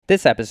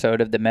This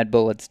episode of the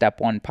MedBullet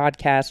Step 1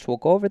 podcast will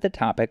go over the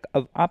topic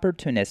of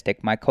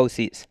opportunistic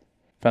mycoses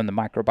from the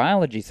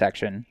microbiology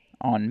section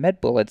on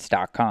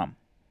medbullets.com.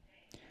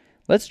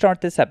 Let's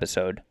start this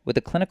episode with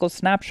a clinical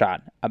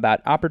snapshot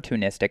about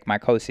opportunistic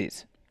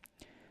mycoses.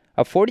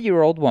 A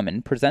 40-year-old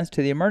woman presents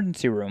to the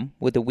emergency room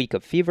with a week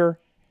of fever,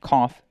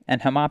 cough,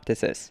 and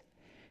hemoptysis.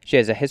 She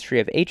has a history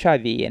of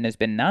HIV and has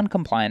been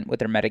non-compliant with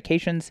her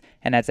medications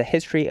and has a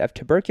history of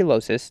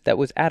tuberculosis that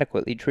was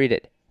adequately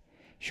treated.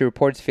 She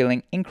reports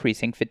feeling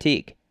increasing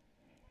fatigue.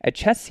 A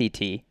chest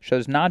CT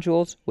shows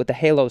nodules with a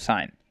halo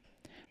sign.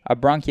 A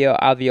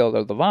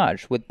bronchoalveolar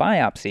lavage with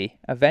biopsy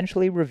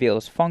eventually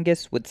reveals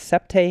fungus with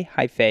septae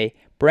hyphae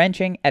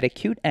branching at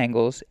acute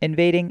angles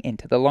invading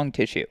into the lung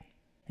tissue.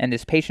 And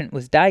this patient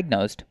was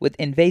diagnosed with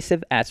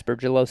invasive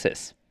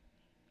aspergillosis.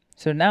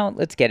 So now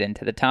let's get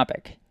into the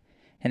topic.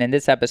 And in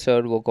this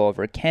episode, we'll go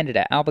over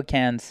Candida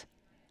albicans,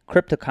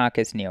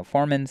 Cryptococcus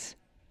neoformans,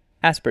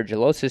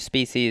 aspergillosis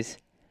species,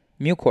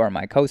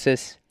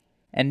 mucormycosis,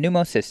 and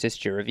Pneumocystis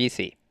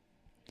jirovecii.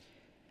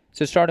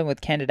 So starting with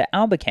Candida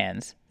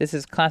albicans, this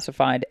is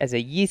classified as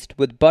a yeast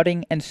with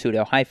budding and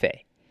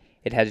pseudohyphae.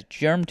 It has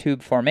germ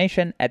tube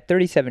formation at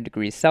 37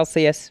 degrees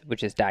Celsius,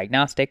 which is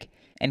diagnostic,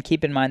 and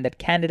keep in mind that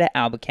Candida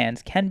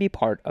albicans can be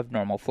part of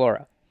normal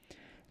flora.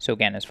 So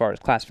again, as far as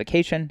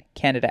classification,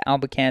 Candida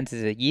albicans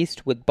is a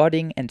yeast with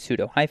budding and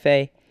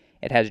pseudohyphae.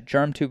 It has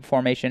germ tube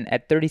formation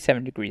at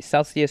 37 degrees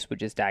Celsius,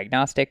 which is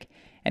diagnostic,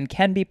 and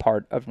can be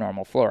part of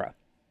normal flora.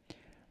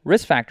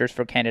 Risk factors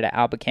for Candida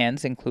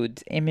albicans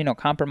includes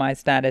immunocompromised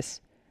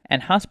status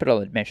and hospital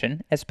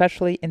admission,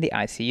 especially in the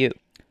ICU.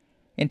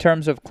 In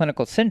terms of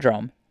clinical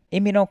syndrome,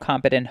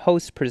 immunocompetent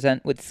hosts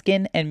present with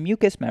skin and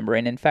mucous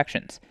membrane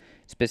infections,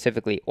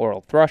 specifically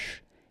oral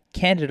thrush,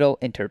 candidal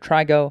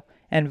intertrigo,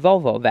 and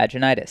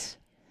vulvovaginitis.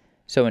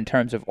 So in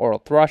terms of oral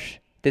thrush,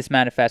 this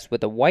manifests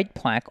with a white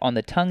plaque on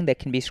the tongue that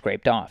can be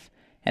scraped off,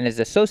 and is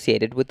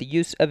associated with the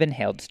use of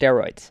inhaled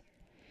steroids.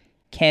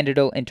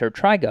 Candidal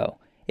intertrigo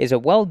is a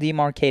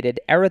well-demarcated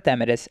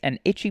erythematous and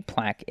itchy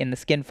plaque in the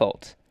skin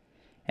folds.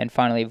 And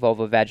finally,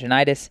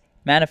 vulvovaginitis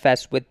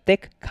manifests with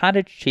thick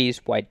cottage cheese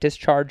white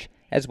discharge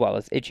as well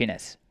as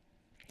itchiness.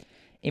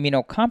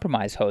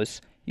 Immunocompromised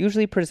hosts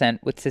usually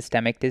present with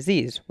systemic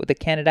disease with a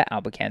Candida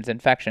albicans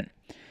infection.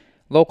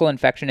 Local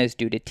infection is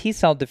due to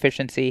T-cell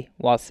deficiency,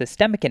 while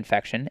systemic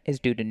infection is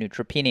due to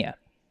neutropenia.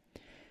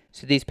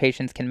 So these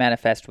patients can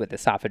manifest with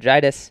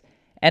esophagitis,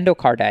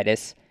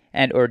 endocarditis,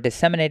 and or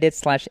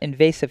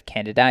disseminated/invasive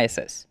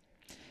candidiasis.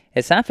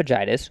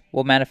 Esophagitis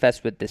will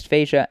manifest with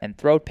dysphagia and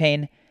throat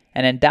pain,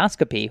 and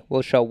endoscopy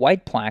will show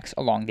white plaques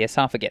along the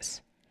esophagus.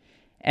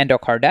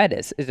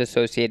 Endocarditis is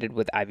associated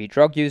with IV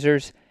drug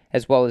users,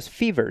 as well as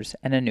fevers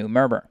and a new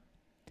murmur.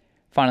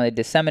 Finally,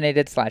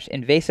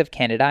 disseminated/invasive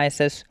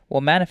candidiasis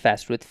will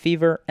manifest with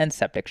fever and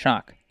septic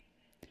shock.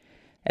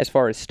 As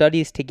far as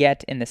studies to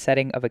get in the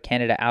setting of a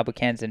Candida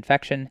albicans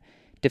infection,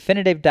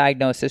 definitive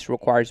diagnosis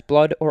requires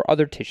blood or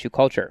other tissue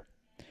culture.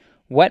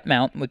 Wet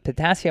mount with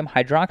potassium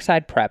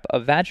hydroxide prep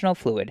of vaginal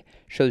fluid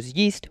shows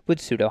yeast with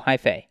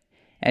pseudohyphae,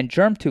 and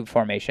germ tube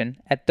formation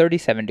at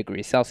 37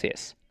 degrees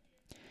Celsius.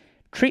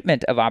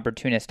 Treatment of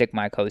opportunistic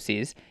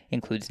mycoses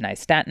includes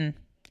nystatin,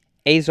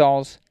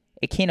 azoles,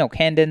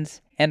 echinocandins,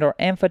 and or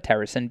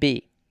amphotericin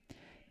B.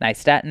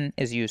 Nystatin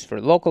is used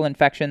for local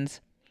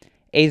infections.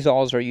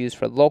 Azoles are used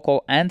for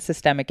local and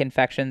systemic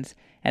infections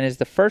and is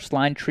the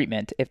first-line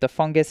treatment if the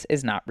fungus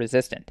is not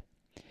resistant.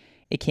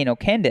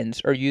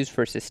 Echinocandins are used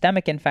for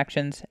systemic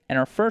infections and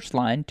are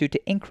first-line due to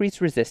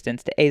increased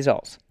resistance to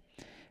azoles.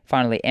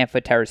 Finally,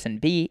 amphotericin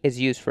B is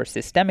used for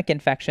systemic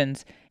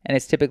infections and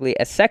is typically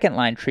a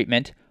second-line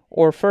treatment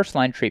or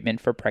first-line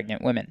treatment for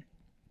pregnant women.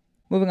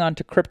 Moving on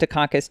to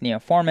Cryptococcus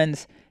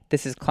neoformans,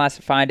 this is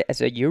classified as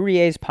a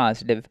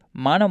urease-positive,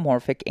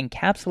 monomorphic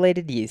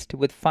encapsulated yeast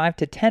with 5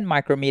 to 10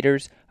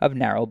 micrometers of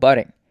narrow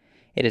budding.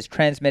 It is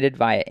transmitted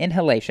via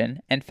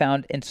inhalation and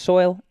found in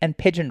soil and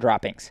pigeon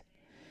droppings.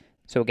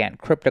 So again,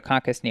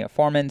 Cryptococcus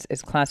neoformans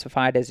is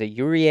classified as a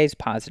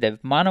urease-positive,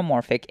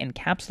 monomorphic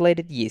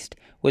encapsulated yeast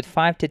with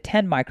 5 to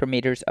 10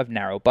 micrometers of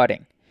narrow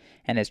budding,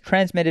 and is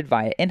transmitted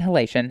via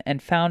inhalation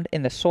and found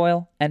in the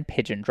soil and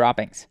pigeon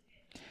droppings.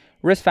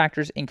 Risk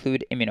factors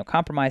include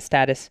immunocompromised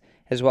status,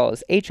 as well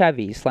as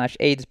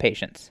HIV/AIDS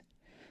patients.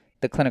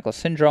 The clinical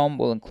syndrome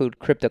will include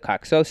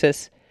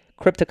cryptococcosis,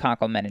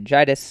 cryptococcal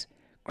meningitis,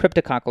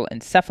 cryptococcal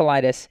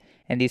encephalitis,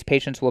 and these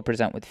patients will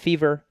present with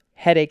fever,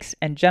 headaches,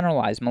 and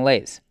generalized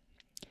malaise.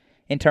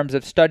 In terms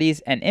of studies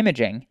and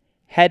imaging,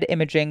 head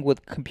imaging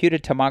with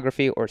computed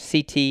tomography or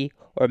CT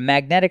or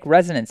magnetic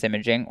resonance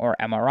imaging or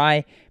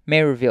MRI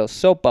may reveal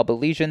soap bubble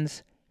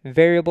lesions,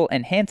 variable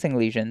enhancing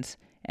lesions,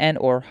 and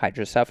or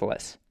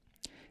hydrocephalus.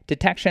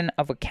 Detection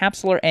of a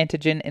capsular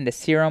antigen in the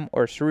serum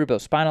or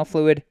cerebrospinal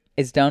fluid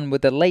is done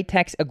with the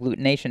latex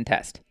agglutination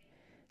test.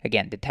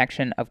 Again,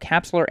 detection of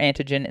capsular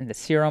antigen in the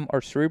serum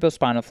or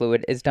cerebrospinal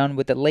fluid is done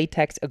with the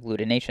latex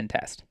agglutination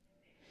test.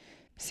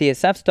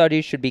 CSF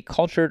studies should be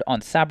cultured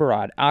on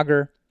Saburad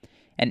agar.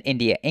 An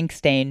India ink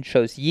stain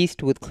shows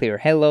yeast with clear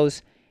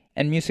halos.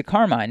 and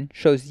mucicarmine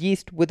shows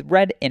yeast with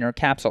red inner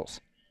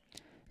capsules.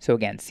 So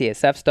again,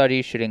 CSF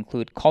studies should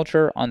include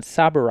culture on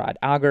Saburad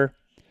agar.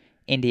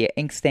 India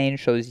ink stain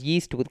shows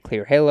yeast with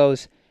clear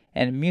halos,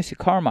 and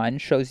mucicarmine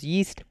shows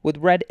yeast with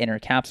red inner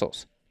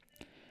capsules.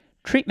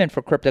 Treatment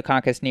for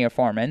Cryptococcus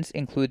neoformans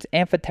includes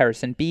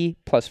amphotericin B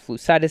plus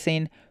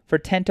flucytosine for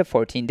 10 to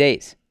 14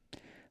 days.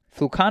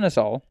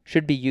 Fluconazole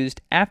should be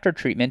used after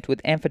treatment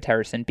with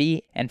amphotericin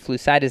B and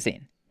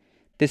flucytosine.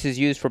 This is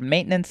used for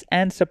maintenance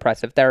and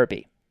suppressive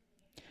therapy.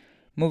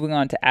 Moving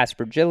on to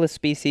Aspergillus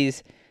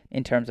species,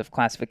 in terms of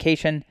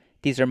classification,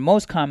 these are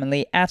most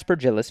commonly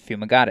Aspergillus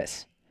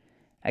fumigatus.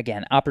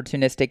 Again,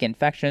 opportunistic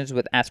infections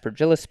with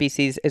Aspergillus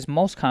species is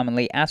most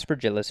commonly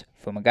Aspergillus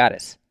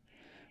fumigatus.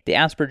 The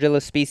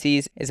Aspergillus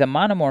species is a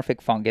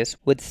monomorphic fungus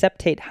with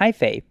septate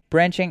hyphae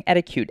branching at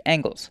acute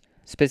angles,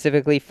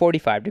 specifically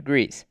 45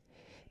 degrees.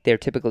 They are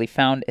typically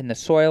found in the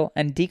soil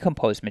and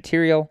decomposed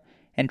material,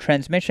 and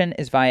transmission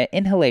is via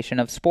inhalation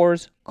of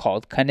spores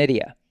called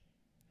conidia.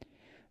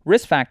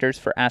 Risk factors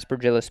for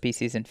Aspergillus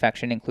species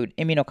infection include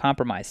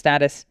immunocompromised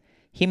status,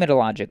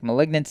 hematologic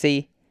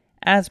malignancy,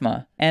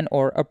 asthma,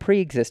 and/or a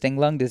pre-existing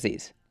lung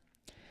disease.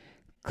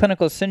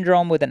 Clinical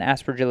syndrome with an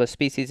Aspergillus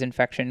species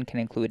infection can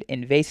include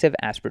invasive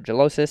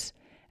aspergillosis,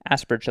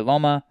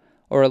 aspergilloma,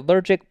 or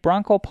allergic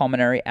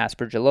bronchopulmonary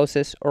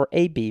aspergillosis, or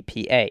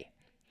ABPA.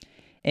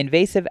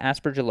 Invasive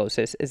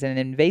aspergillosis is an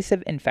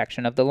invasive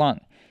infection of the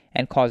lung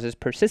and causes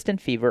persistent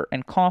fever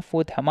and cough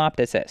with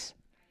hemoptysis.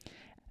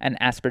 An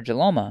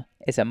aspergilloma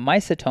is a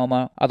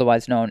mycetoma,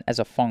 otherwise known as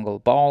a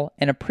fungal ball,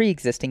 in a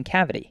pre-existing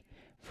cavity.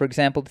 For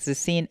example, this is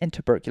seen in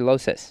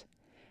tuberculosis.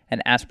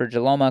 An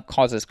aspergilloma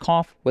causes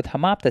cough with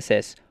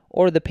hemoptysis,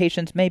 or the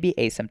patients may be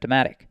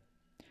asymptomatic.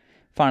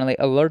 Finally,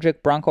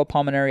 allergic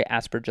bronchopulmonary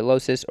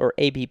aspergillosis, or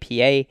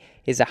ABPA,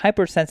 is a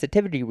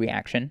hypersensitivity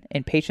reaction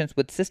in patients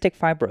with cystic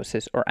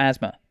fibrosis or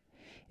asthma.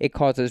 It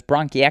causes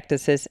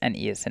bronchiectasis and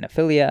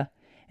eosinophilia,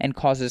 and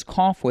causes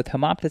cough with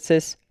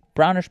hemoptysis,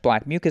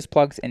 brownish-black mucus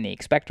plugs in the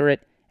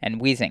expectorate,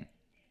 and wheezing.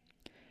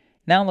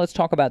 Now let's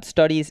talk about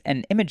studies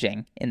and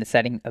imaging in the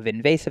setting of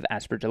invasive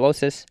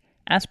aspergillosis,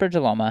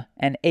 aspergilloma,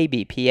 and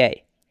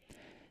ABPA.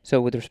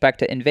 So with respect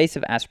to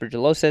invasive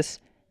aspergillosis,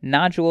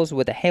 nodules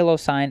with a halo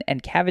sign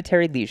and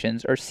cavitary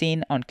lesions are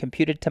seen on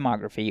computed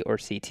tomography or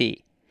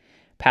CT.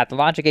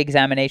 Pathologic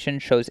examination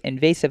shows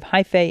invasive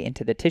hyphae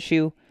into the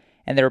tissue,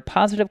 and there are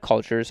positive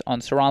cultures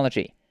on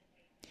serology.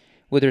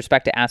 With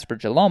respect to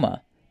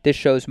aspergilloma, this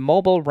shows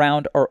mobile,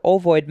 round, or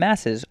ovoid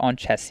masses on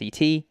chest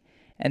CT,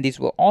 and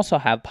these will also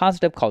have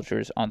positive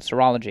cultures on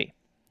serology.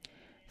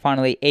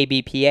 Finally,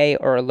 ABPA,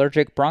 or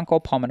allergic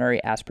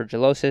bronchopulmonary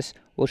aspergillosis,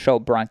 will show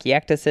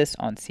bronchiectasis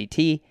on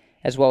CT,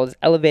 as well as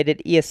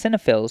elevated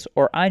eosinophils,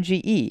 or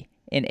IgE,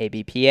 in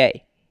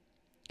ABPA.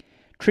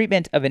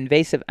 Treatment of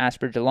invasive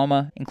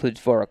aspergilloma includes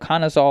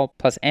voriconazole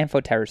plus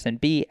amphotericin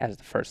B as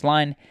the first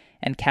line,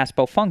 and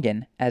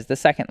caspofungin as the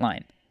second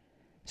line.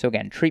 So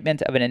again,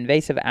 treatment of an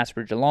invasive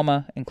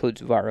aspergilloma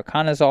includes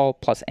voriconazole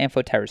plus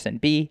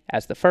amphotericin B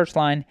as the first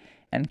line,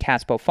 and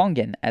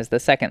caspofungin as the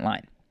second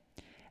line.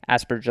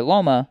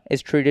 Aspergilloma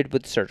is treated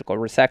with surgical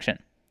resection.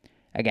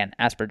 Again,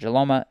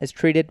 aspergilloma is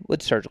treated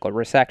with surgical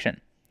resection.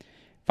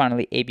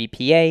 Finally,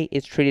 ABPA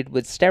is treated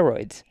with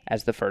steroids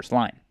as the first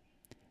line.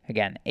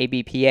 Again,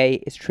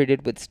 ABPA is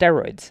treated with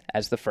steroids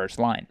as the first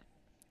line.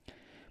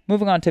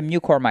 Moving on to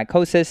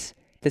mucormycosis,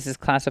 this is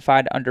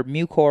classified under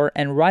mucor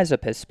and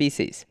rhizopus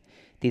species.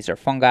 These are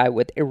fungi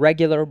with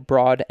irregular,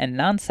 broad, and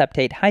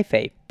non-septate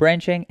hyphae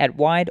branching at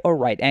wide or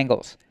right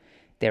angles.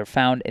 They are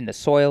found in the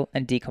soil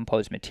and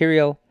decomposed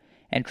material,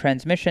 and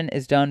transmission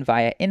is done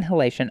via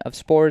inhalation of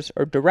spores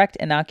or direct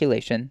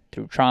inoculation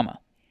through trauma.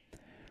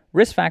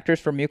 Risk factors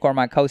for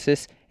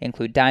mucormycosis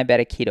include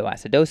diabetic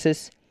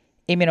ketoacidosis,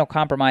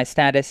 immunocompromised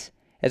status,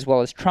 as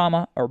well as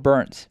trauma or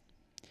burns.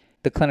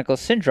 The clinical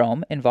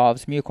syndrome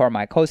involves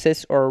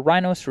mucormycosis or a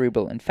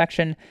rhinocerebral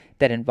infection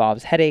that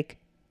involves headache,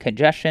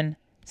 congestion,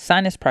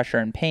 sinus pressure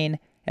and pain,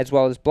 as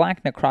well as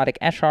black necrotic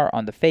eschar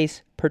on the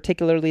face,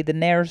 particularly the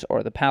nares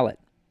or the palate.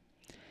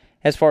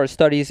 As far as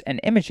studies and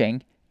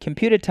imaging,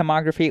 computed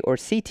tomography or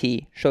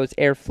CT shows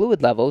air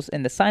fluid levels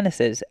in the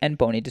sinuses and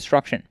bony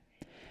destruction.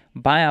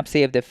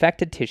 Biopsy of the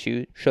affected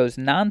tissue shows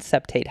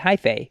non-septate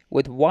hyphae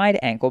with wide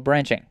ankle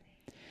branching.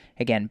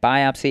 Again,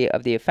 biopsy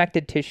of the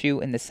affected tissue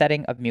in the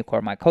setting of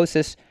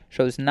mucormycosis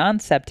shows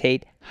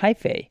non-septate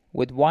hyphae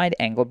with wide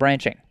angle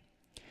branching.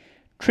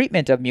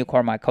 Treatment of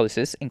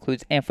mucormycosis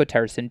includes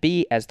amphotericin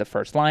B as the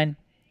first line,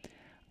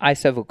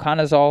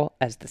 isovuconazole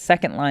as the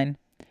second line,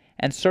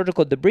 and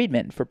surgical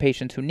debridement for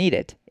patients who need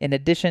it, in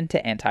addition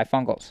to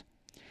antifungals.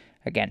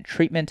 Again,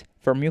 treatment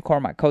for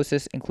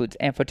mucormycosis includes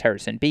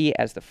amphotericin B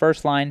as the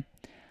first line,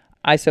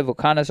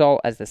 isovuconazole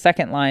as the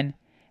second line,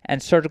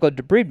 and surgical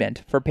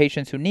debridement for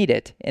patients who need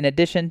it, in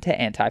addition to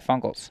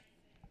antifungals.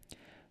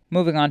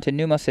 Moving on to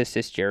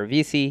Pneumocystis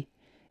jirovecii,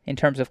 in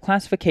terms of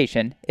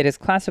classification, it is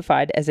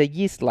classified as a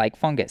yeast-like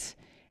fungus,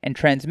 and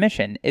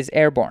transmission is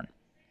airborne.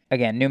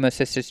 Again,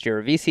 Pneumocystis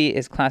jirovecii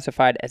is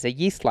classified as a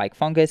yeast-like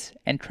fungus,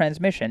 and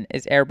transmission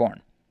is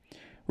airborne.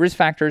 Risk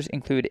factors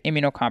include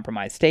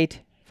immunocompromised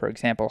state, for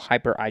example,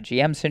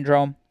 hyper-IgM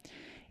syndrome,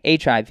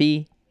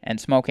 HIV, and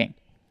smoking.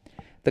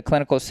 The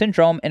clinical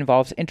syndrome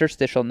involves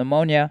interstitial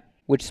pneumonia,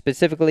 which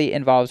specifically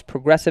involves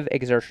progressive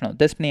exertional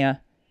dyspnea,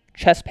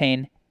 chest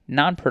pain,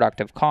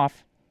 non-productive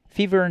cough,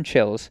 fever and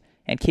chills,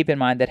 and keep in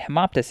mind that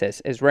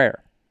hemoptysis is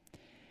rare.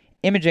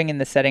 Imaging in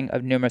the setting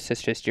of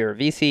pneumocystis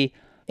jirovecii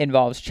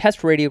involves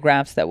chest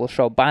radiographs that will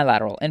show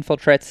bilateral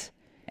infiltrates,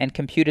 and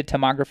computed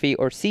tomography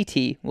or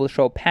CT will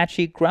show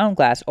patchy ground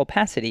glass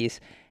opacities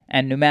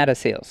and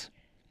pneumatoceles.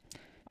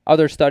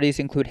 Other studies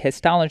include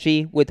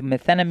histology with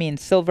methenamine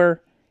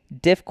silver,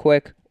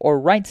 diff-quick, or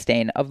right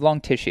stain of lung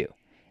tissue,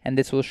 and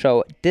this will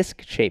show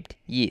disc-shaped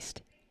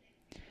yeast.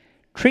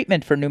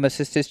 Treatment for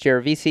pneumocystis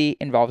jirovecii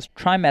involves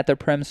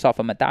trimethoprim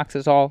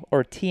sulfamethoxazole,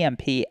 or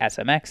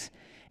TMP-SMX.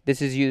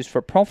 This is used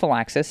for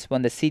prophylaxis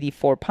when the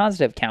CD4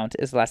 positive count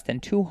is less than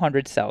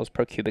 200 cells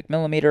per cubic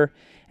millimeter,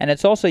 and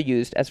it's also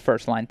used as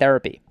first-line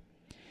therapy.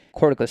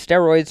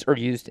 Corticosteroids are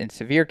used in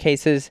severe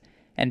cases,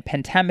 and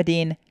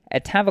pentamidine,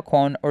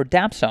 etavoquone, or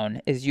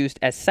dapsone is used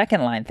as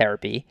second-line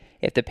therapy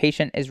if the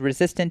patient is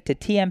resistant to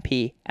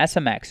TMP,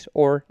 SMX,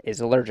 or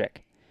is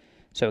allergic.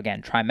 So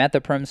again,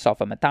 trimethoprim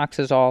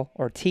sulfamethoxazole,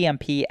 or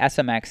TMP,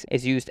 SMX,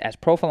 is used as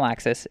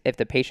prophylaxis if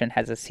the patient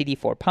has a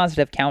CD4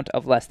 positive count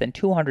of less than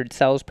 200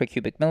 cells per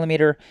cubic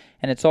millimeter,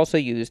 and it's also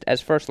used as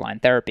first-line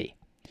therapy.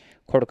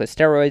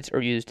 Corticosteroids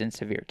are used in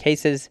severe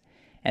cases,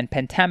 and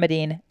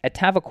pentamidine,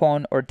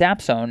 etavoquone, or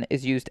dapsone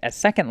is used as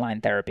second-line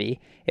therapy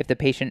if the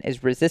patient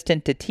is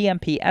resistant to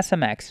TMP,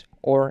 SMX,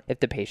 or if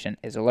the patient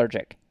is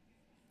allergic.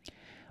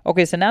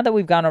 Okay, so now that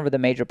we've gone over the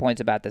major points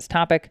about this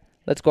topic,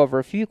 let's go over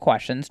a few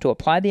questions to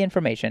apply the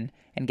information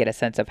and get a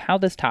sense of how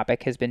this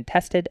topic has been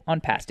tested on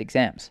past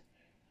exams.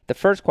 The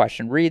first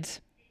question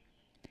reads,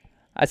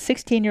 a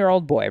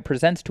 16-year-old boy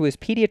presents to his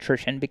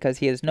pediatrician because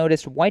he has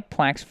noticed white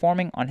plaques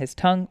forming on his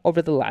tongue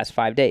over the last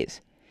 5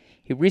 days.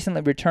 He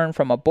recently returned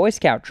from a Boy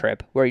Scout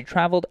trip where he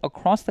traveled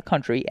across the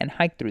country and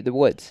hiked through the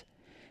woods.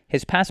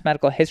 His past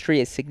medical history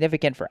is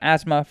significant for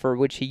asthma, for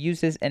which he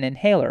uses an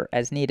inhaler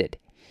as needed.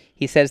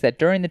 He says that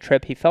during the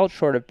trip he felt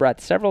short of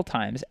breath several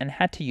times and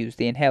had to use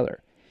the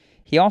inhaler.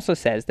 He also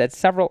says that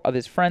several of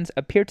his friends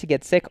appeared to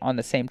get sick on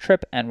the same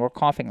trip and were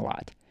coughing a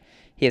lot.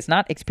 He has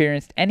not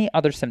experienced any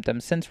other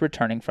symptoms since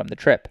returning from the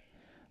trip.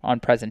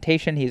 On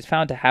presentation, he is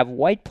found to have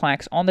white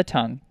plaques on the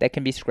tongue that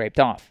can be scraped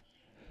off.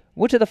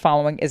 Which of the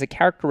following is a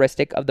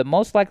characteristic of the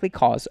most likely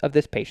cause of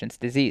this patient's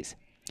disease?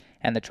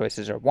 And the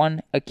choices are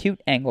 1.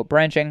 Acute angle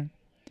branching,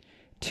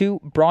 2.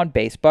 Broad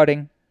base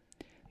budding,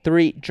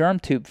 3. Germ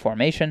tube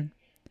formation,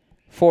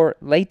 4.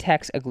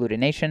 Latex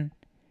agglutination,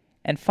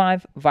 and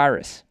 5.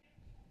 Virus.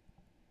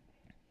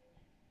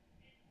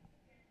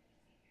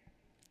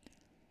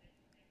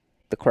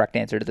 The correct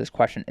answer to this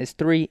question is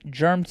 3.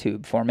 Germ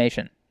tube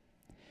formation.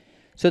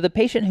 So the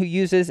patient who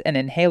uses an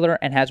inhaler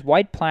and has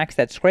white plaques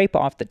that scrape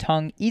off the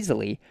tongue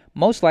easily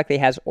most likely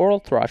has oral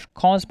thrush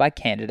caused by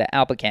Candida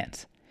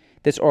albicans.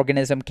 This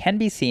organism can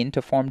be seen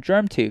to form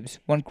germ tubes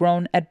when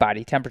grown at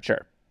body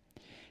temperature.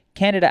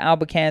 Candida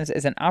albicans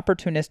is an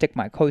opportunistic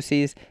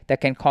mycoses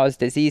that can cause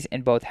disease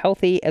in both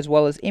healthy as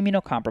well as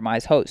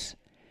immunocompromised hosts.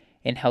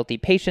 In healthy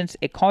patients,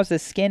 it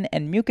causes skin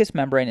and mucous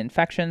membrane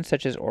infections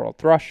such as oral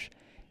thrush,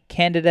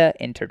 Candida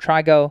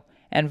intertrigo,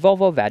 and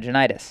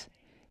vulvovaginitis.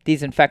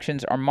 These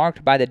infections are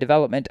marked by the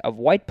development of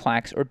white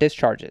plaques or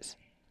discharges.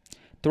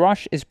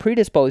 Thrush is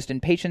predisposed in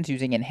patients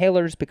using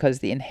inhalers because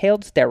the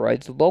inhaled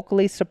steroids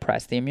locally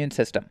suppress the immune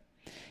system.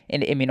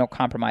 In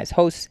immunocompromised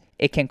hosts,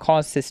 it can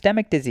cause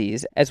systemic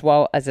disease as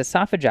well as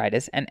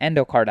esophagitis and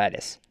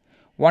endocarditis.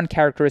 One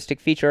characteristic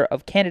feature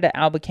of Candida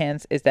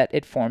albicans is that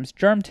it forms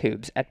germ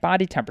tubes at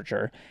body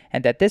temperature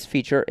and that this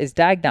feature is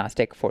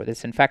diagnostic for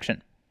this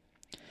infection.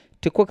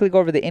 To quickly go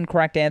over the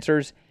incorrect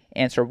answers,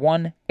 answer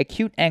 1,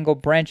 acute angle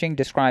branching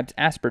describes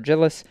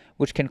aspergillus,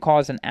 which can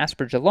cause an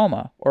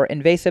aspergilloma or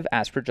invasive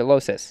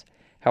aspergillosis.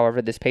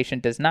 However, this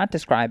patient does not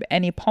describe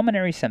any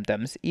pulmonary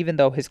symptoms even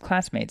though his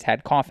classmates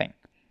had coughing.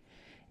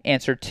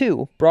 Answer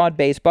 2, broad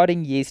base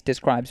budding yeast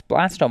describes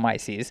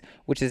blastomyces,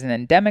 which is an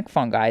endemic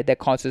fungi that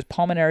causes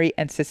pulmonary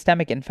and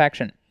systemic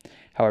infection.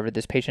 However,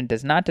 this patient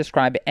does not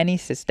describe any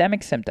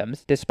systemic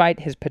symptoms despite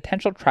his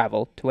potential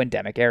travel to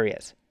endemic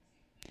areas.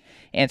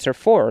 Answer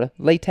 4,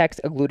 latex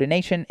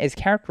agglutination is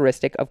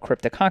characteristic of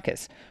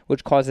Cryptococcus,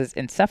 which causes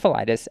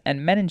encephalitis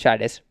and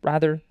meningitis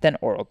rather than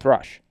oral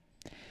thrush.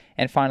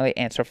 And finally,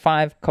 answer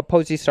 5,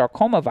 Kaposi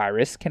sarcoma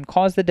virus can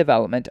cause the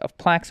development of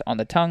plaques on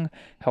the tongue.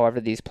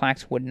 However, these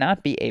plaques would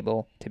not be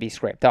able to be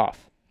scraped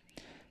off.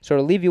 So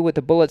to leave you with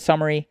a bullet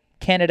summary,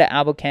 Candida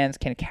albicans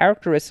can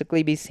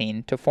characteristically be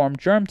seen to form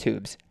germ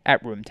tubes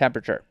at room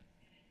temperature.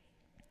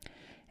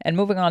 And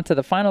moving on to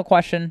the final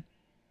question,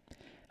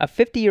 a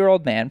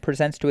 50-year-old man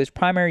presents to his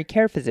primary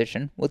care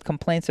physician with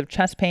complaints of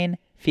chest pain,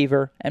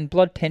 fever, and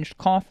blood-tinged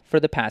cough for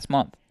the past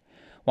month.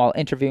 While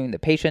interviewing the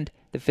patient,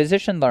 the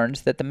physician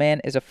learns that the man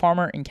is a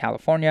farmer in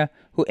California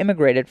who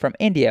immigrated from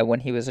India when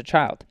he was a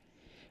child.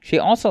 She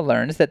also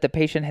learns that the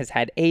patient has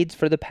had AIDS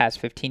for the past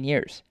 15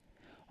 years.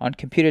 On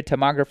computed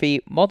tomography,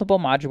 multiple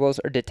nodules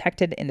are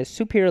detected in the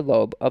superior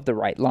lobe of the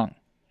right lung.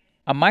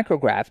 A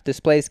micrograph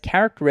displays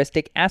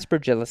characteristic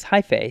Aspergillus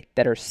hyphae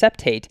that are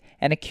septate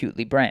and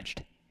acutely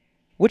branched.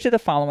 Which of the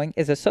following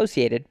is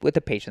associated with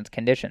the patient's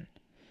condition?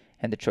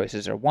 And the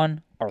choices are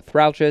 1.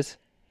 Arthralgias,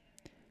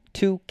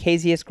 2.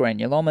 Caseous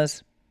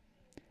granulomas,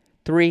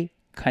 3.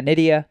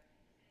 Conidia,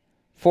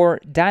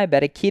 4.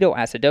 Diabetic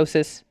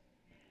ketoacidosis,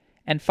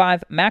 and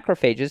 5.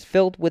 Macrophages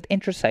filled with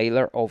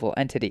intracellular oval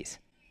entities.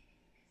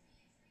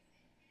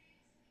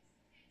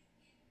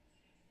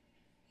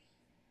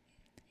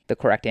 The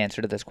correct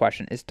answer to this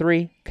question is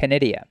 3.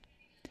 Conidia.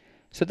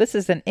 So this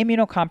is an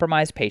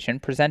immunocompromised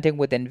patient presenting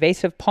with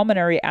invasive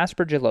pulmonary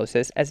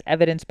aspergillosis as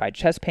evidenced by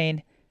chest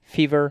pain,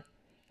 fever,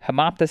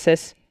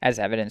 hemoptysis as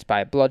evidenced by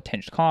a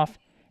blood-tinged cough,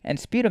 and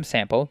sputum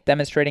sample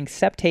demonstrating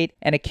septate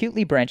and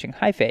acutely branching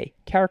hyphae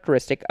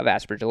characteristic of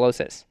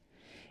aspergillosis.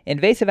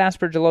 Invasive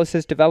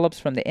aspergillosis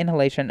develops from the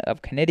inhalation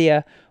of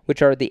conidia,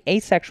 which are the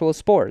asexual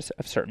spores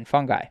of certain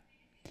fungi.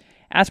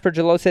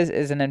 Aspergillosis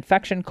is an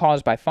infection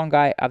caused by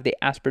fungi of the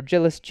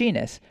Aspergillus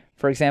genus,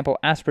 for example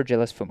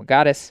Aspergillus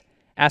fumigatus,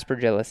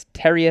 Aspergillus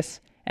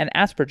terreus, and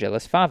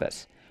Aspergillus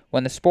favus,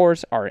 when the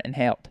spores are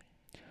inhaled.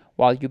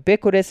 While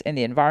ubiquitous in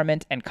the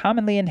environment and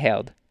commonly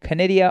inhaled,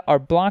 conidia are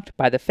blocked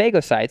by the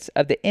phagocytes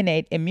of the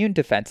innate immune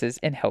defenses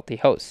in healthy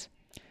hosts.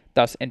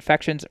 Thus,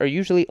 infections are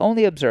usually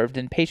only observed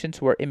in patients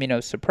who are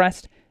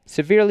immunosuppressed,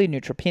 severely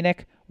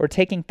neutropenic, or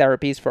taking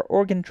therapies for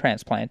organ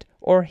transplant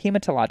or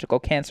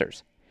hematological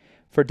cancers.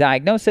 For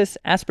diagnosis,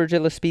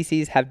 Aspergillus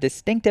species have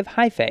distinctive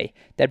hyphae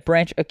that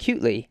branch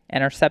acutely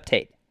and are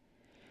septate.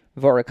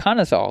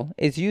 Voriconazole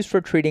is used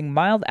for treating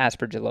mild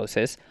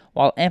aspergillosis,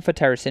 while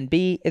amphotericin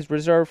B is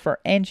reserved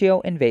for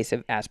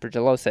angio-invasive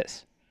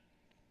aspergillosis.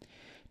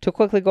 To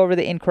quickly go over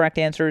the incorrect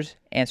answers,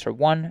 answer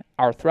 1,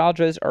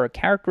 arthralgias are a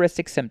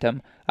characteristic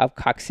symptom of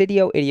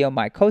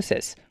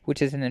coccidioidiomycosis,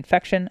 which is an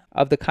infection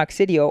of the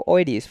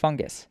Coccidioides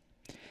fungus.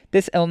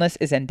 This illness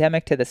is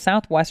endemic to the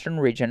southwestern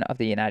region of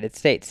the United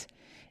States.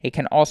 It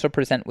can also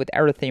present with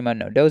erythema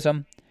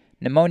nodosum,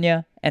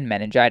 pneumonia, and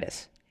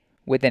meningitis.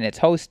 Within its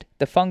host,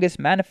 the fungus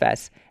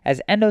manifests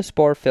as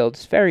endospore-filled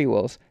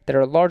spherules that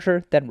are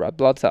larger than red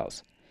blood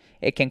cells.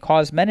 It can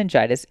cause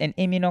meningitis in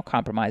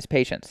immunocompromised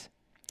patients.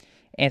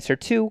 Answer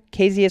 2,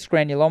 caseous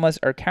granulomas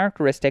are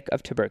characteristic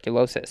of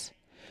tuberculosis.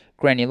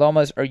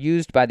 Granulomas are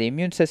used by the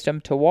immune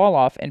system to wall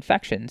off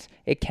infections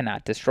it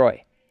cannot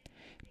destroy.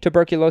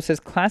 Tuberculosis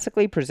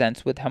classically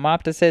presents with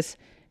hemoptysis,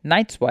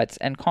 night sweats,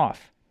 and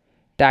cough.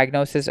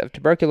 Diagnosis of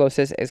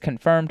tuberculosis is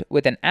confirmed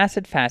with an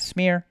acid-fast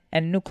smear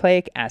and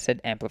nucleic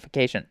acid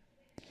amplification.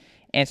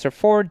 Answer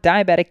 4,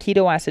 diabetic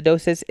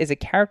ketoacidosis is a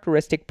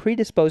characteristic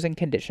predisposing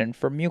condition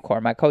for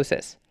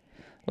mucormycosis.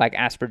 Like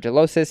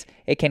aspergillosis,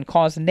 it can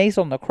cause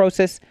nasal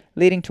necrosis,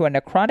 leading to a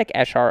necrotic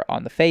eschar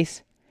on the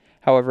face.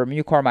 However,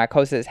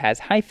 mucormycosis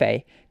has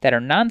hyphae that are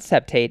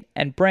non-septate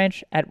and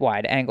branch at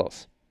wide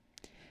angles.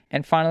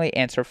 And finally,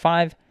 answer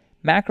 5,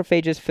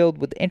 macrophages filled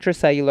with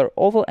intracellular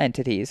oval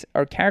entities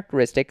are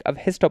characteristic of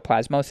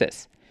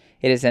histoplasmosis.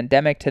 It is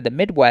endemic to the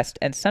Midwest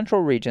and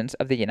central regions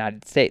of the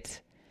United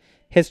States.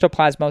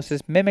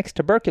 Histoplasmosis mimics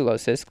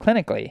tuberculosis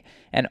clinically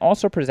and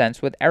also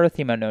presents with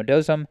erythema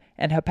nodosum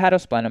and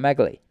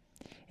hepatosplenomegaly.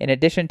 In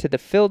addition to the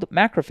filled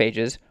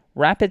macrophages,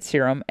 rapid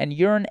serum and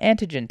urine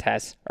antigen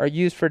tests are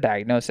used for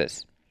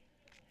diagnosis.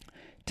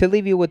 To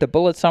leave you with a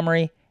bullet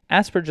summary,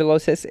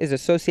 aspergillosis is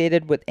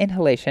associated with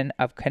inhalation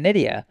of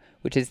conidia,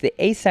 which is the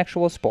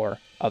asexual spore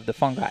of the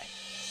fungi.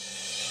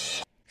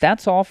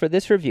 That's all for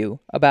this review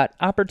about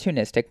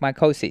opportunistic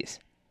mycoses.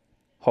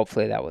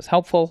 Hopefully that was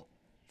helpful.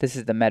 This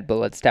is the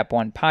MedBullets Step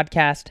 1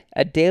 podcast,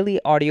 a daily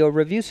audio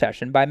review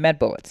session by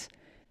MedBullets,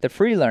 the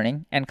free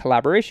learning and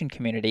collaboration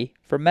community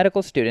for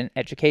medical student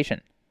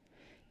education.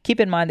 Keep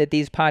in mind that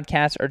these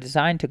podcasts are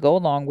designed to go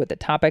along with the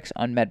topics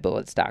on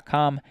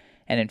medbullets.com,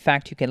 and in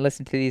fact you can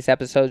listen to these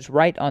episodes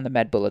right on the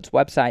MedBullets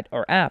website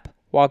or app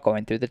while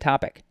going through the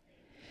topic.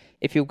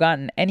 If you've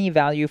gotten any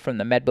value from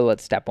the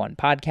MedBullets Step 1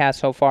 podcast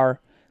so far,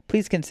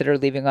 please consider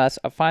leaving us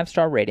a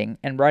 5-star rating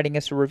and writing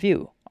us a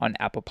review on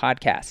Apple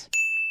Podcasts.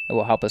 It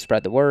will help us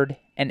spread the word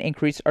and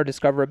increase our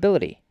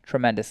discoverability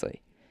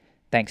tremendously.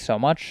 Thanks so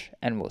much,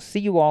 and we'll see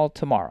you all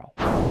tomorrow.